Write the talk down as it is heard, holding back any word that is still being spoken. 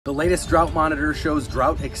The latest drought monitor shows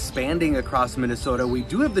drought expanding across Minnesota. We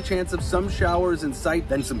do have the chance of some showers in sight,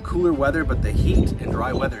 then some cooler weather, but the heat and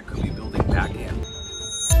dry weather could be building back in.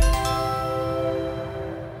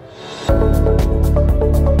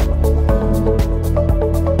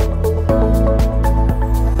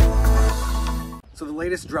 So the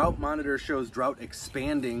latest drought monitor shows drought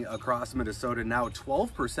expanding across Minnesota, now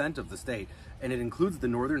 12% of the state, and it includes the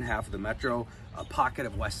northern half of the metro, a pocket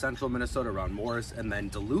of west central Minnesota around Morris, and then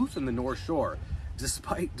Duluth and the North Shore.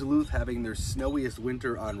 Despite Duluth having their snowiest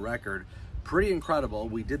winter on record, pretty incredible.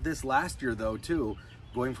 We did this last year though too,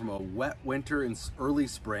 going from a wet winter and early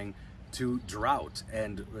spring to drought,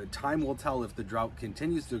 and time will tell if the drought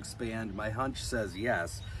continues to expand. My hunch says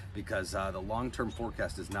yes, because the long-term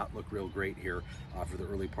forecast does not look real great here for the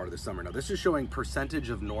early part of the summer. Now this is showing percentage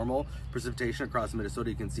of normal precipitation across Minnesota.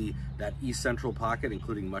 You can see that east central pocket,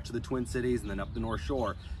 including much of the Twin Cities, and then up the North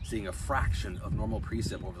Shore, seeing a fraction of normal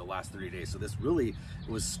precip over the last 30 days. So this really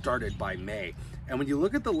was started by May. And when you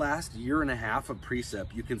look at the last year and a half of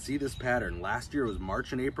precip, you can see this pattern. Last year it was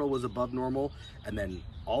March and April was above normal, and then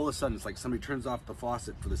all of a sudden it's like somebody turns off the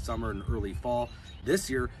faucet for the summer and early fall. This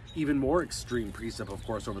year, even more extreme precip, of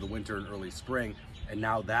course, over the winter and early spring, and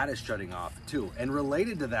now that is shutting off too. And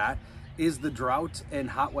related to that is the drought and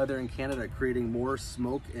hot weather in Canada creating more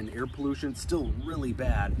smoke and air pollution. Still really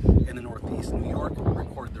bad in the Northeast. New York will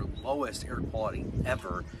record their lowest air quality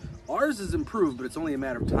ever. Ours is improved, but it's only a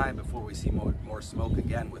matter of time before we see more smoke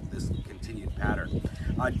again with this continued pattern.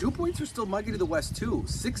 Dew points are still muggy to the west too.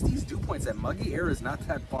 60s dew points. That muggy air is not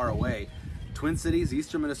that far away. Twin Cities,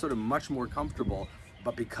 eastern Minnesota, much more comfortable.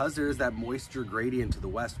 But because there is that moisture gradient to the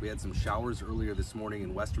west, we had some showers earlier this morning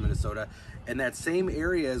in western Minnesota, and that same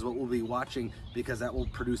area is what we'll be watching, because that will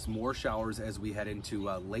produce more showers as we head into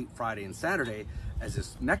late Friday and Saturday, as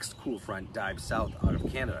this next cool front dives south out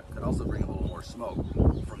of Canada. Could also bring a little more smoke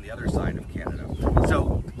from the other side of Canada.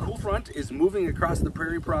 So the cool front is moving across the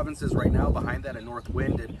prairie provinces right now. Behind that, a north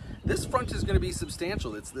wind, and this front is going to be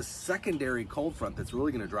substantial. It's the secondary cold front that's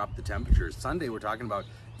really going to drop the temperatures. Sunday we're talking about,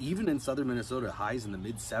 even in southern Minnesota, highs in the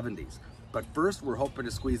mid 70s. But first, we're hoping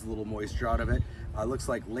to squeeze a little moisture out of it. Looks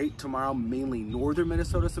like late tomorrow, mainly northern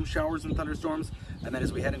Minnesota, some showers and thunderstorms. And then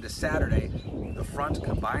as we head into Saturday, the front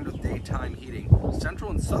combined with daytime heating,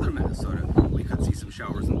 central and southern Minnesota, we could see some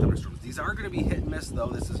showers and thunderstorms. These are going to be hit and miss though.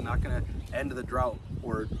 This is not going to end the drought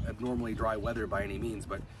or abnormally dry weather by any means,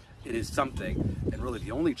 but it is something, and really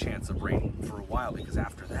the only chance of rain for a while, because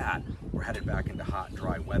after that, we're headed back into hot,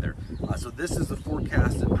 dry weather. So this is the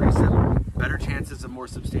forecasted precip. Better chances of more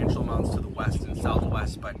substantial amounts to the west and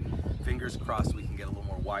southwest, but fingers crossed we can get a little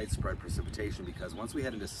more widespread precipitation, because once we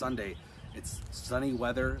head into Sunday, it's sunny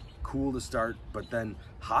weather, cool to start, but then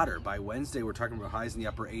hotter. By Wednesday, we're talking about highs in the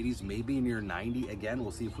upper 80s, maybe near 90 again.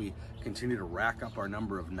 We'll see if we continue to rack up our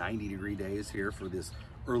number of 90-degree days here for this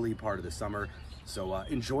early part of the summer. So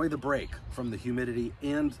enjoy the break from the humidity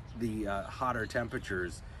and the hotter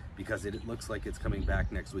temperatures, because it looks like it's coming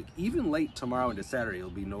back next week. Even late tomorrow into Saturday, it'll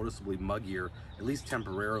be noticeably muggier, at least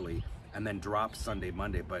temporarily, and then drop Sunday,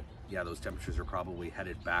 Monday. But yeah, those temperatures are probably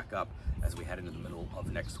headed back up as we head into the middle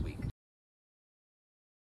of next week.